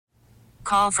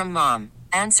Call from mom.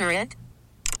 Answer it.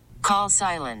 Call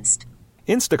silenced.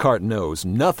 Instacart knows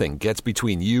nothing gets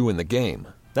between you and the game.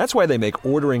 That's why they make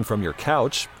ordering from your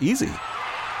couch easy.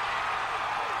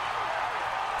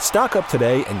 Stock up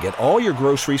today and get all your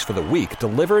groceries for the week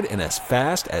delivered in as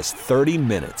fast as 30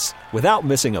 minutes without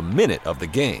missing a minute of the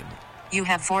game. You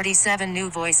have 47 new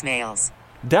voicemails.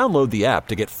 Download the app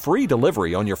to get free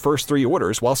delivery on your first 3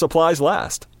 orders while supplies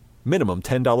last. Minimum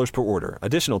 $10 per order.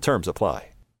 Additional terms apply.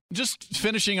 Just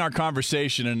finishing our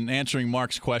conversation and answering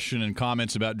Mark's question and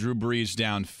comments about Drew Brees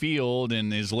downfield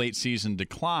and his late season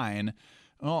decline.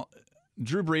 Well,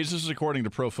 Drew Brees, this is according to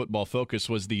Pro Football Focus,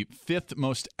 was the 5th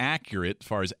most accurate, as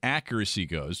far as accuracy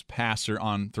goes, passer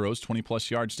on throws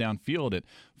 20-plus yards downfield at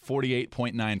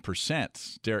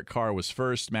 48.9%. Derek Carr was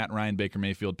first, Matt Ryan, Baker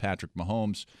Mayfield, Patrick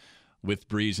Mahomes, with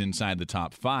Brees inside the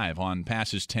top 5. On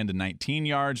passes 10 to 19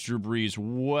 yards, Drew Brees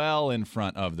well in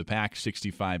front of the pack,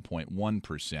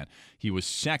 65.1%. He was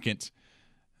second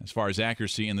as far as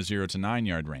accuracy in the 0 to 9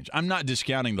 yard range. I'm not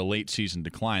discounting the late season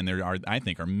decline. There are, I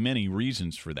think, many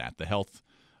reasons for that. The health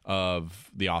of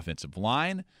the offensive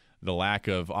line, the lack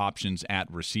of options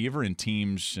at receiver, and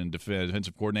teams and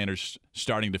defensive coordinators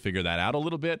starting to figure that out a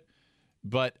little bit.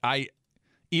 But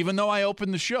even though I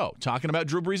opened the show talking about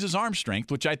Drew Brees' arm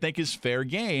strength, which I think is fair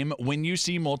game when you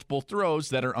see multiple throws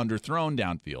that are underthrown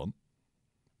downfield.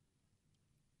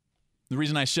 The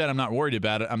reason I said I'm not worried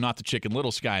about it, I'm not the chicken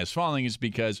little sky is falling, is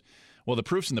because, well, the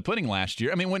proof's in the pudding last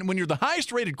year. I mean, when you're the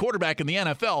highest-rated quarterback in the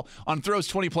NFL on throws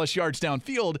 20-plus yards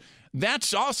downfield,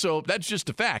 that's just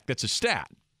a fact. That's a stat.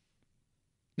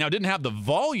 Now, didn't have the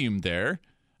volume there.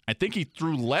 I think he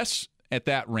threw less at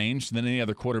that range than any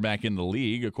other quarterback in the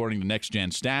league, according to next-gen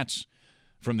stats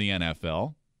from the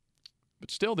NFL. But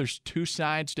still, there's two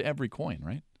sides to every coin,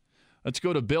 right? Let's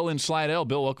go to Bill in Slidell.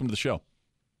 Bill, welcome to the show.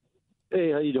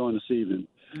 Hey, how you doing this evening?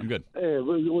 I'm good. Hey,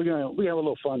 we have a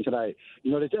little fun tonight.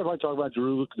 You know, everybody talk about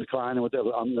Drew declining with the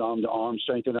arm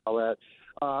strength and all that.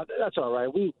 That's all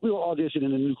right. We were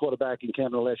auditioning a new quarterback in camp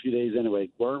in the last few days anyway,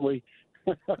 weren't we?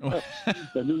 My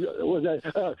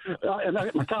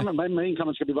main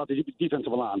comment's going to be about the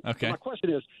defensive line. Okay. My question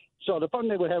is, so the fun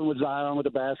they were having with Zion, with the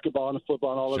basketball and the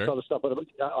football and all this other stuff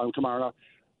tomorrow,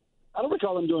 I don't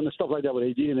recall them doing the stuff like that with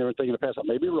AD and everything in the past. I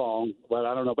may be wrong, but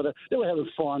I don't know. But they were having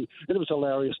fun, and it was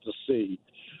hilarious to see.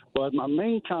 But my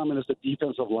main comment is the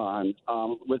defensive line.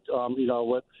 With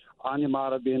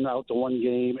Onyemata being out the one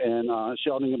game and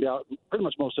Sheldon going to be out pretty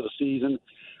much most of the season,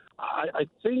 I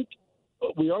think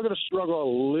we are going to struggle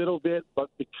a little bit, but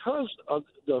because of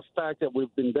the fact that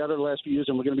we've been better the last few years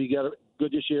and we're going to be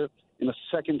good this year in the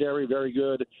secondary, very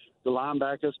good, the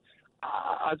linebackers,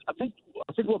 I think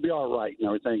we'll be all right and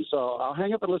everything. So I'll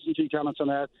hang up and listen to your comments on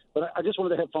that. But I just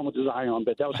wanted to have fun with the Zion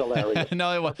bit. That was hilarious.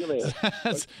 No, it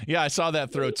was. Yeah, I saw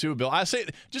that throw too, Bill. I say,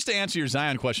 just to answer your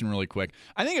Zion question really quick,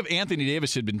 I think if Anthony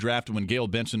Davis had been drafted when Gale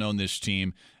Benson owned this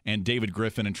team, and David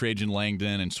Griffin and Trajan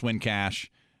Langdon and Swin Cash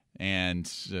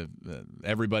and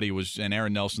everybody was, and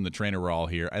Aaron Nelson, the trainer, were all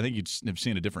here, I think you'd have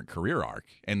seen a different career arc,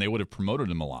 and they would have promoted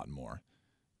him a lot more.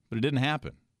 But it didn't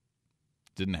happen.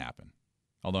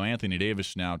 Although Anthony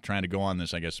Davis now trying to go on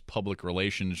this, I guess, public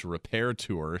relations repair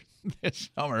tour this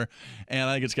summer, and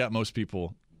I think it's got most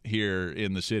people here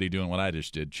in the city doing what I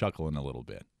just did, chuckling a little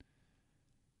bit.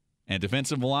 And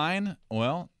defensive line,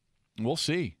 well, we'll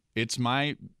see. It's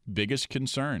my biggest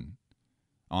concern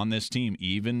on this team,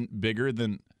 even bigger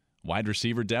than wide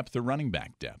receiver depth or running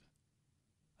back depth.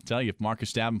 I tell you, if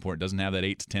Marcus Davenport doesn't have that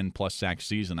 8 to 10 plus sack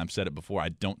season, I've said it before, I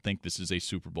don't think this is a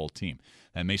Super Bowl team.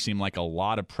 That may seem like a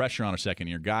lot of pressure on a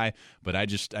second-year guy, but I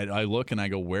look and I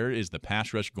go, where is the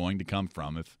pass rush going to come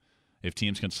from if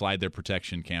teams can slide their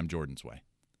protection Cam Jordan's way?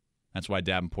 That's why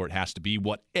Davenport has to be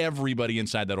what everybody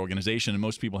inside that organization and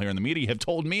most people here in the media have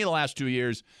told me the last 2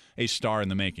 years, a star in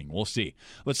the making. We'll see.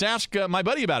 Let's ask my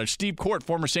buddy about it, Steve Korte,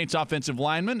 former Saints offensive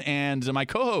lineman, and my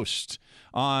co-host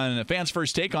on Fans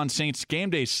First Take on Saints Game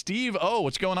Day. Steve,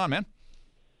 what's going on, man?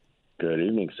 Good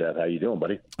evening, Seth. How you doing,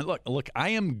 buddy? Look, I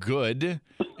am good.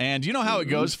 And you know how it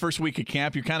goes. First week of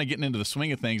camp, you're kind of getting into the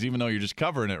swing of things, even though you're just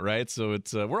covering it, right? So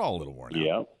it's we're all a little worn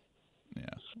out. Yeah,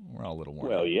 we're all a little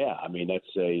worn out. Well, yeah. I mean, that's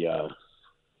a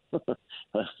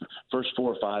first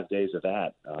 4 or 5 days of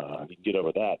that. If you can get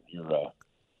over that, you're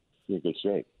in good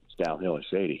shape. It's downhill and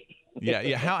shady.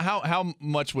 Yeah. How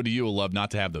much would you love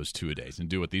not to have those 2 days and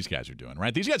do what these guys are doing,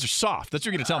 right? These guys are soft. That's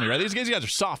what you're going to tell me, right? These guys are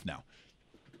soft now.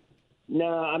 No,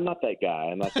 I'm not that guy.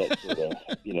 I'm not that sort of,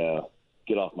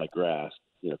 get off my grass,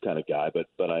 kind of guy. But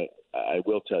I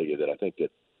will tell you that I think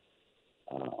that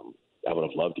I would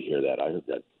have loved to hear that. I heard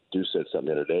that Deuce said something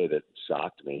the other day that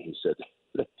shocked me. He said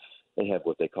they have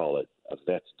what they call a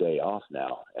vet's day off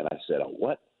now. And I said,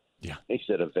 what? Yeah. He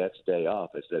said a vet's day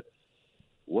off. I said,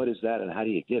 what is that and how do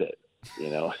you get it?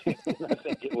 And I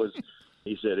think it was,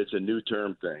 he said, it's a new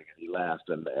term thing. And he laughed,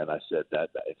 and I said that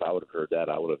if I would have heard that,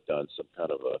 I would have done some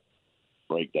kind of a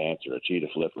break dance or a cheetah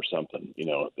flip or something,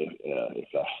 if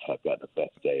I've gotten a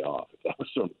vet's day off. If that was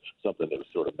something that was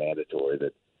sort of mandatory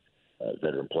that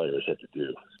veteran players had to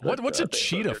do. What's a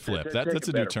cheetah flip? That's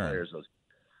a new term. Players,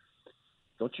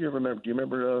 don't you remember? Do you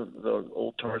remember the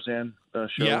old Tarzan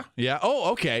show? Yeah.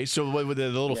 Oh, okay. So with the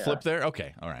little flip there?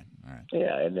 Okay. All right.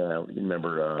 Yeah, and you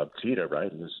remember Cheetah,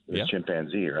 right? The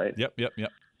chimpanzee, right? Yep.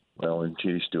 Well, and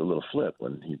Cheetah used to do a little flip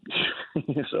when he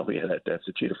so that's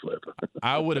a cheetah flip.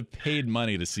 I would have paid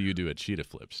money to see you do a cheetah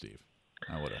flip, Steve.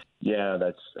 I would have. Yeah,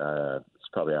 that's it's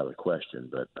probably out of the question,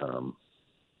 but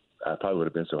I probably would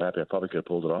have been so happy I probably could have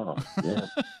pulled it off. Yeah.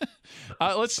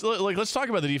 Let's talk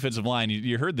about the defensive line.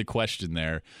 You heard the question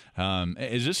there.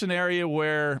 Is this an area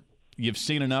where you've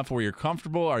seen enough where you're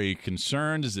comfortable? Are you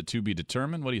concerned? Is it to be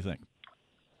determined? What do you think?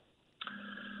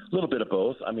 A little bit of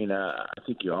both. I mean, I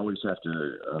think you always have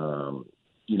to,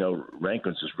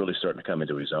 Rankins is really starting to come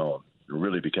into his own,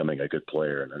 really becoming a good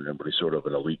player, and everybody's sort of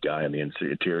an elite guy in the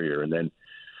interior. And then,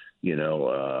 he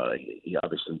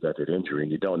obviously got that injury,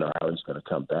 and you don't know how he's going to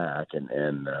come back. And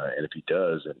if he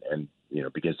does, and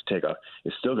begins to take off,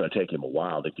 it's still going to take him a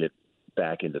while to get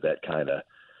back into that kind of,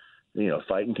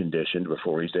 fighting condition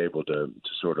before he's able to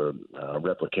sort of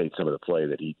replicate some of the play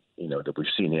that that we've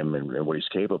seen him and what he's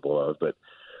capable of. But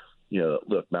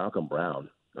look, Malcolm Brown,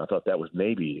 I thought that was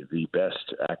maybe the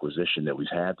best acquisition that we've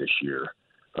had this year,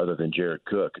 other than Jared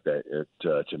Cook, that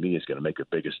to me is going to make the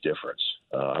biggest difference.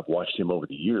 I've watched him over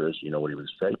the years, when he was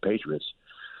Patriots.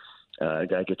 The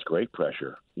guy gets great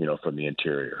pressure, from the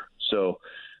interior. So,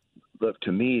 look,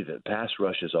 to me, the pass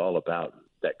rush is all about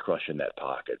that crush in that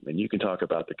pocket. I mean, you can talk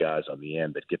about the guys on the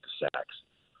end that get the sacks,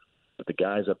 but the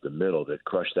guys up the middle that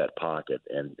crush that pocket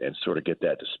and sort of get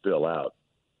that to spill out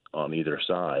on either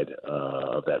side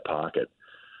of that pocket.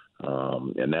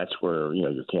 And that's where,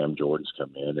 your Cam Jordans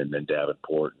come in, and then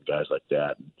Davenport and guys like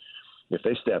that. And if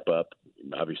they step up,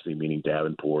 obviously meaning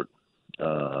Davenport,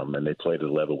 and they play to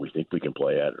the level we think we can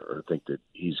play at, or think that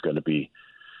he's going to be,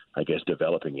 I guess,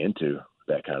 developing into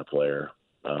that kind of player,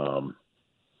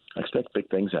 I expect big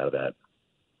things out of that.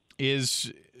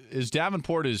 Is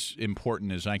Davenport as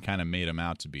important as I kind of made him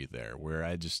out to be there, where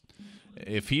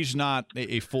if he's not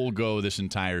a full go this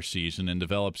entire season and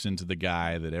develops into the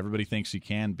guy that everybody thinks he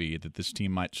can be, that this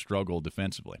team might struggle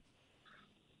defensively?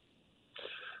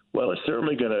 Well, it's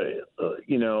certainly going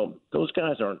to, those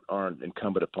guys aren't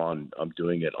incumbent upon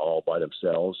doing it all by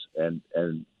themselves. And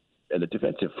the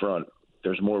defensive front,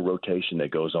 there's more rotation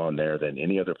that goes on there than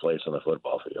any other place on the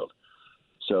football field.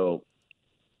 So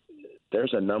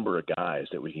there's a number of guys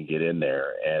that we can get in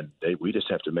there, and we just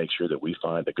have to make sure that we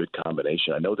find a good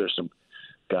combination. I know there's some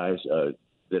guys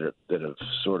that have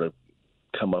sort of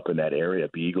come up in that area,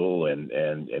 Beagle and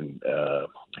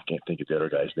I can't think of the other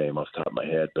guy's name off the top of my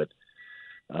head, but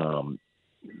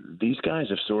these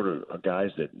guys are sort of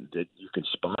guys that you can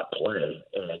spot play,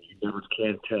 and you never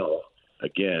can tell,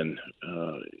 again,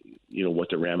 what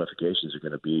the ramifications are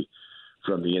going to be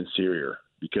from the interior.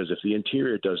 Because if the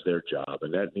interior does their job,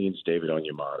 and that means David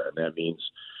Onyemata, and that means,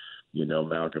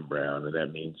 Malcolm Brown, and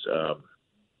that means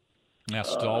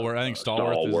Stallworth. I think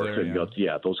Stallworth is there. And,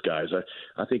 those guys.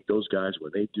 I think those guys,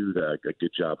 when they do a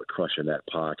good job of crushing that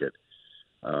pocket,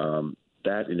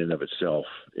 that in and of itself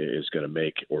is going to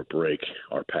make or break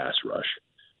our pass rush.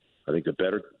 I think the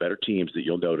better teams that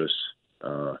you'll notice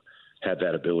have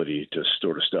that ability to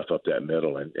sort of stuff up that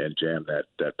middle and jam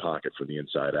that pocket from the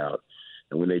inside out.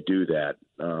 And when they do that,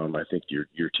 I think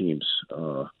your team's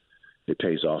it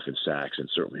pays off in sacks and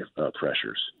certainly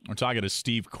pressures. We're talking to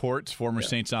Steve Korte, former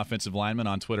Saints offensive lineman,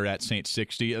 on Twitter at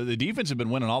Saints60. The defense have been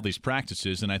winning all these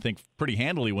practices, and I think pretty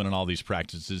handily winning all these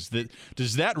practices.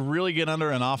 Does that really get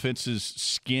under an offense's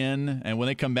skin? And when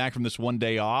they come back from this one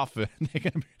day off, they're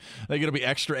going to be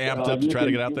extra amped up to try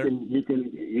to get out there? You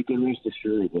can rest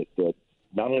assured that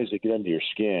not only does it get under your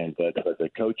skin, but the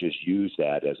coaches use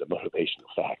that as a motivational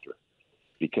factor.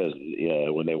 Because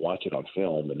when they watch it on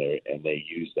film and they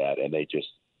use that, and they just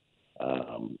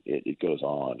it goes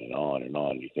on and on and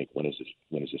on. You think, when is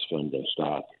this film going to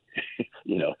stop?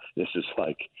 This is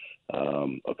like,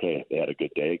 okay, they had a good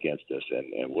day against us,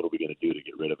 and what are we going to do to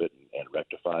get rid of it and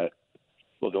rectify it?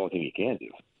 Well, the only thing you can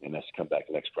do, and that's come back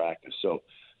to next practice. So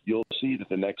you'll see that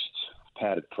the next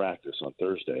padded practice on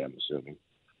Thursday, I'm assuming,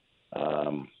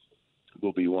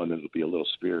 will be one that will be a little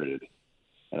spirited.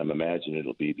 And I'm imagining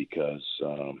it'll be because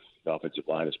the offensive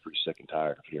line is pretty sick and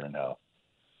tired of hearing how,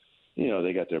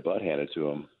 they got their butt handed to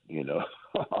them,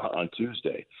 on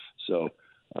Tuesday. So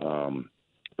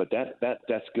but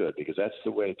that's good because that's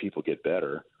the way people get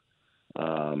better.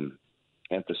 And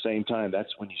at the same time,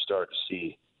 that's when you start to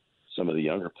see some of the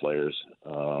younger players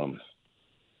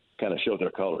kind of show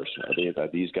their colors. Are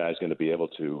these guys going to be able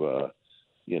to,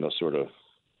 sort of,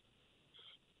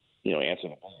 answer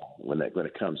the ball when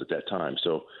it comes at that time?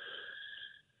 So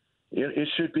it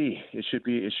should be a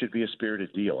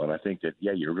spirited deal. And I think that,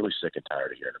 you're really sick and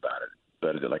tired of hearing about it.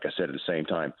 But like I said, at the same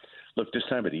time, look, this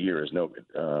time of the year is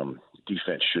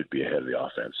defense should be ahead of the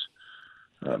offense.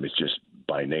 It's just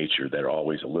by nature they're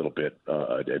always a little bit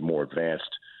more advanced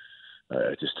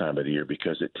at this time of the year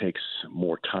because it takes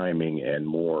more timing and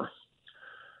more,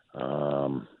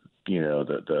 the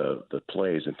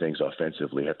plays and things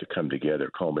offensively have to come together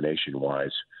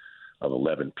culmination-wise of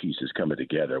 11 pieces coming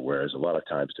together, whereas a lot of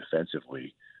times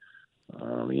defensively,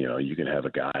 you can have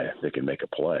a guy that can make a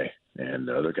play and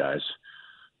the other guys,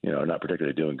 not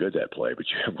particularly doing good that play, but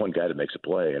you have one guy that makes a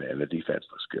play and the defense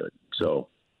looks good. So,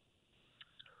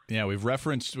 yeah, we've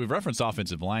referenced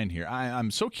offensive line here. I'm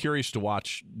so curious to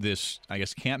watch this, I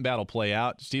guess, camp battle play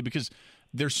out, Steve, because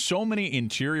there's so many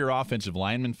interior offensive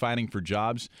linemen fighting for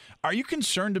jobs. Are you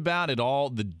concerned about at all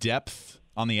the depth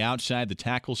on the outside, the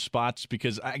tackle spots?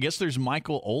 Because I guess there's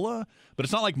Michael Ola, but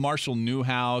it's not like Marshall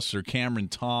Newhouse or Cameron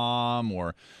Tom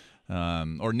or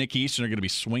Nick Easton are going to be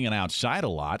swinging outside a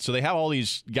lot. So they have all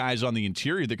these guys on the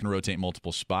interior that can rotate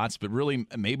multiple spots, but really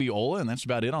maybe Ola, and that's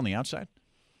about it on the outside?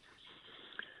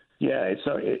 Yeah,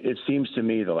 it seems to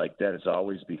me that it's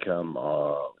always become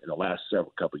in the last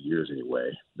couple of years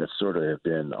anyway. That sort of have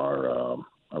been our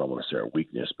I don't want to say our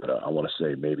weakness, but I want to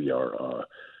say maybe our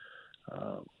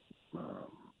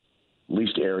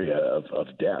least area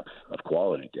of depth, of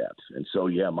quality depth. And so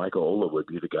Michael Ola would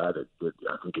be the guy that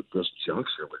I think at this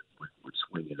juncture would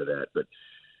swing into that. But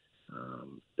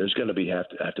there's going to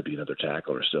have to be another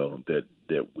tackle or so that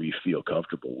we feel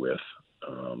comfortable with.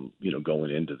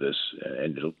 Going into this,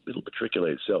 and it'll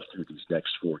matriculate itself through these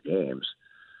next 4 games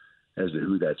as to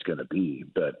who that's going to be.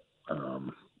 But,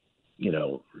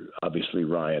 obviously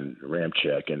Ryan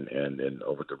Ramczyk and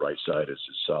over at the right side is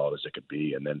as solid as it could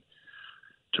be. And then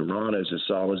Tehran is as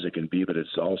solid as it can be, but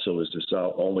it's also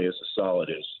only as solid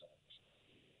as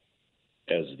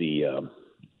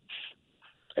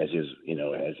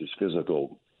his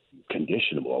physical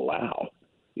condition will allow,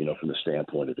 from the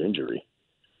standpoint of injury.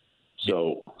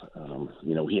 So,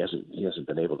 he hasn't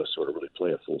been able to sort of really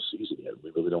play a full season yet.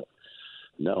 We really don't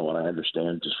know, and I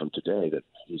understand just from today that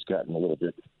he's gotten a little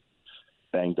bit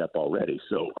banged up already.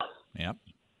 So, yep,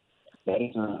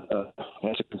 that's a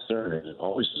concern, and it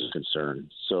always is a concern.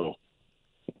 So,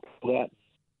 that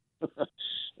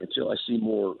until I see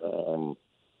more,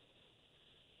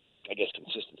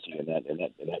 consistency in that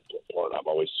part, I've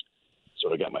always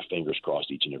sort of got my fingers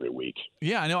crossed each and every week.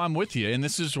 Yeah, I know. I'm with you, and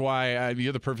this is why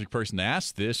you're the perfect person to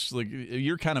ask this. Like,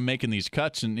 you're kind of making these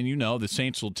cuts, and the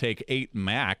Saints will take 8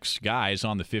 max guys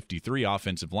on the 53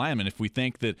 offensive linemen. If we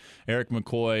think that Eric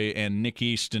McCoy and Nick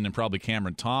Easton and probably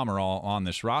Cameron Tom are all on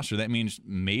this roster, that means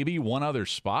maybe one other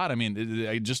spot. I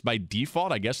mean, just by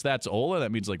default, I guess that's Ola.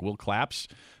 That means like Will Clapp's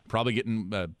probably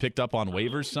getting picked up on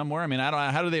waivers somewhere. I mean, I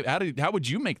don't know. How would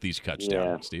you make these cuts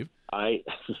down, Steve?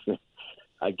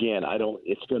 Again, I don't.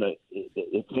 It's gonna.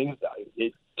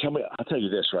 I'll tell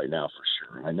you this right now for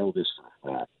sure. I know this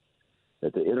for a fact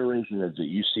that the iteration that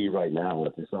you see right now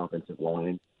with this offensive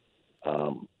line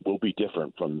will be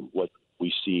different from what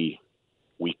we see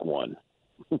week 1.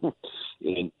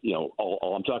 And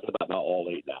all I'm talking about, not all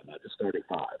 8 now, not the starting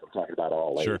 5. I'm talking about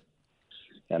all 8. Sure.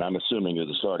 And I'm assuming that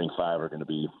the starting 5 are going to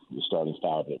be the starting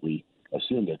 5 that we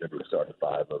assume they're going to be the starting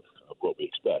 5 of what we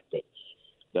expect, but.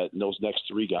 That those next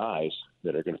 3 guys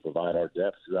that are going to provide our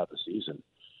depth throughout the season,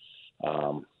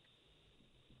 at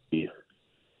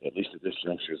least at this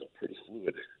juncture, is a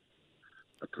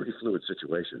pretty fluid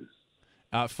situation.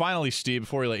 Finally, Steve,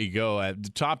 before we let you go, at the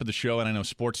top of the show, and I know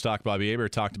Sports Talk, Bobby Aber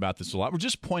talked about this a lot. We're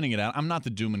just pointing it out. I'm not the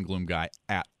doom and gloom guy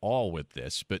at all with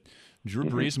this, but Drew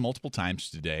Brees multiple times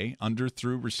today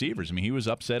underthrew receivers. I mean, he was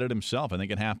upset at himself. I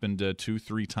think it happened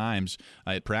 2-3 times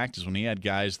at practice when he had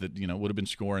guys that would have been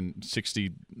scoring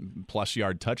 60-plus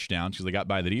yard touchdowns because they got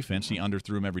by the defense. He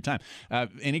underthrew them every time.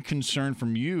 Any concern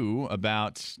from you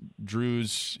about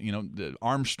Drew's the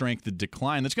arm strength, the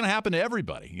decline that's going to happen to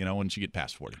everybody once you get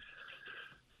past 40?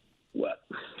 Well,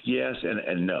 yes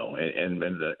and no, and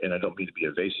I don't mean to be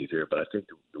evasive here, but I think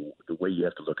the way you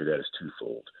have to look at that is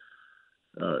twofold.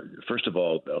 First of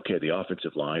all, okay, the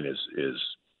offensive line is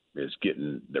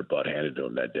getting their butt handed to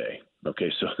them that day. Okay,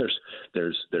 so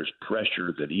there's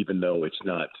pressure that even though it's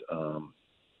not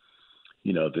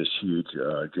this huge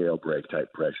jailbreak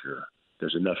type pressure,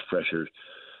 there's enough pressure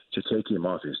to take him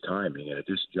off his timing. And at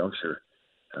this juncture,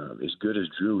 as good as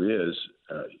Drew is,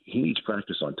 he needs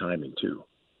practice on timing too.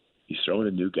 He's throwing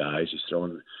to new guys. He's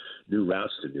throwing new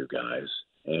routes to new guys.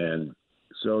 And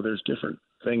so there's different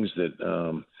things that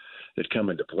that come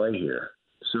into play here.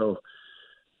 So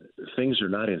things are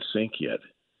not in sync yet.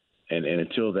 And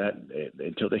until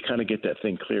they kind of get that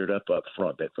thing cleared up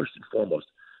front, that first and foremost,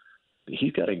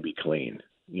 he's got to be clean.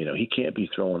 He can't be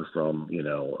throwing from,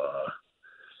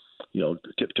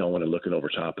 tiptoeing and looking over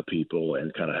top of people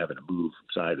and kind of having to move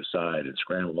side to side and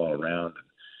scramble all around and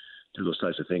do those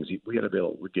types of things. We got to be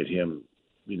able to get him,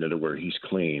 to where he's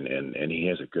clean and he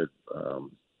has a good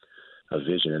a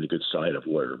vision and a good sight of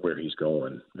where he's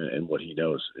going and what he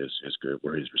knows is good,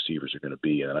 where his receivers are going to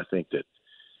be. And I think that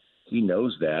he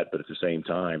knows that, but at the same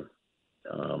time,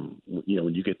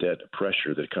 when you get that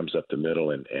pressure that comes up the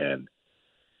middle and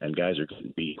guys are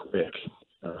getting beat quick,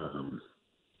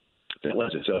 that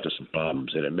lends itself to some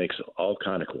problems, and it makes all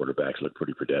kind of quarterbacks look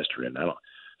pretty pedestrian. I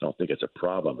don't think it's a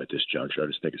problem at this juncture. I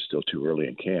just think it's still too early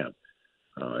in camp,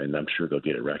 and I'm sure they'll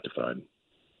get it rectified.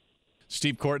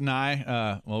 Steve Korte and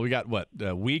I, we got,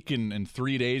 a week and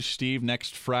 3 days, Steve.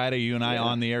 Next Friday, you and I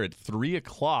on the air at 3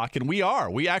 o'clock. And we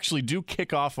actually do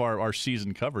kick off our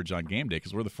season coverage on game day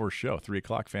because we're the first show, 3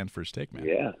 o'clock, Fans First Take, man.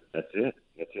 Yeah, that's it.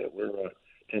 We're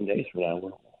 10 days from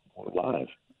now. We're live.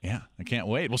 Yeah, I can't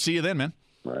wait. We'll see you then, man.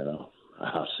 Right on.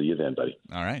 I'll see you then, buddy.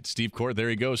 All right, Steve Korte, there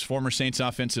he goes, former Saints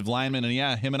offensive lineman.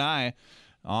 And, him and I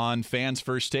on Fans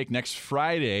First Take next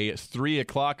Friday at 3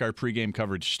 o'clock. Our pregame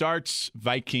coverage starts.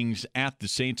 Vikings at the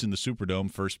Saints in the Superdome,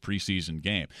 first preseason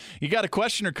game. You got a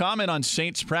question or comment on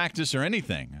Saints practice or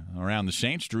anything around the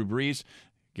Saints, Drew Brees,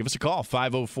 give us a call,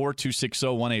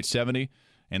 504-260-1870,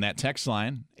 and that text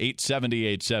line,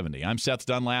 870-870. I'm Seth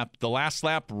Dunlap. The Last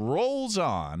Lap rolls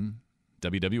on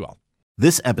WWL.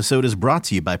 This episode is brought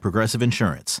to you by Progressive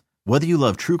Insurance. Whether you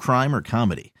love true crime or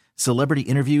comedy, celebrity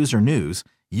interviews or news,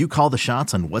 you call the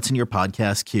shots on what's in your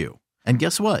podcast queue. And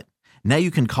guess what? Now you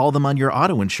can call them on your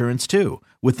auto insurance too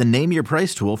with the Name Your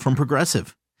Price tool from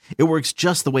Progressive. It works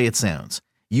just the way it sounds.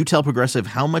 You tell Progressive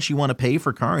how much you want to pay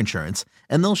for car insurance,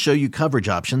 and they'll show you coverage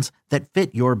options that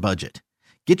fit your budget.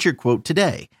 Get your quote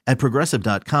today at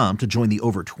Progressive.com to join the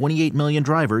over 28 million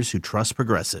drivers who trust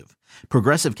Progressive.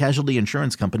 Progressive Casualty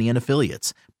Insurance Company and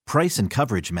Affiliates. Price and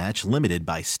coverage match limited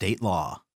by state law.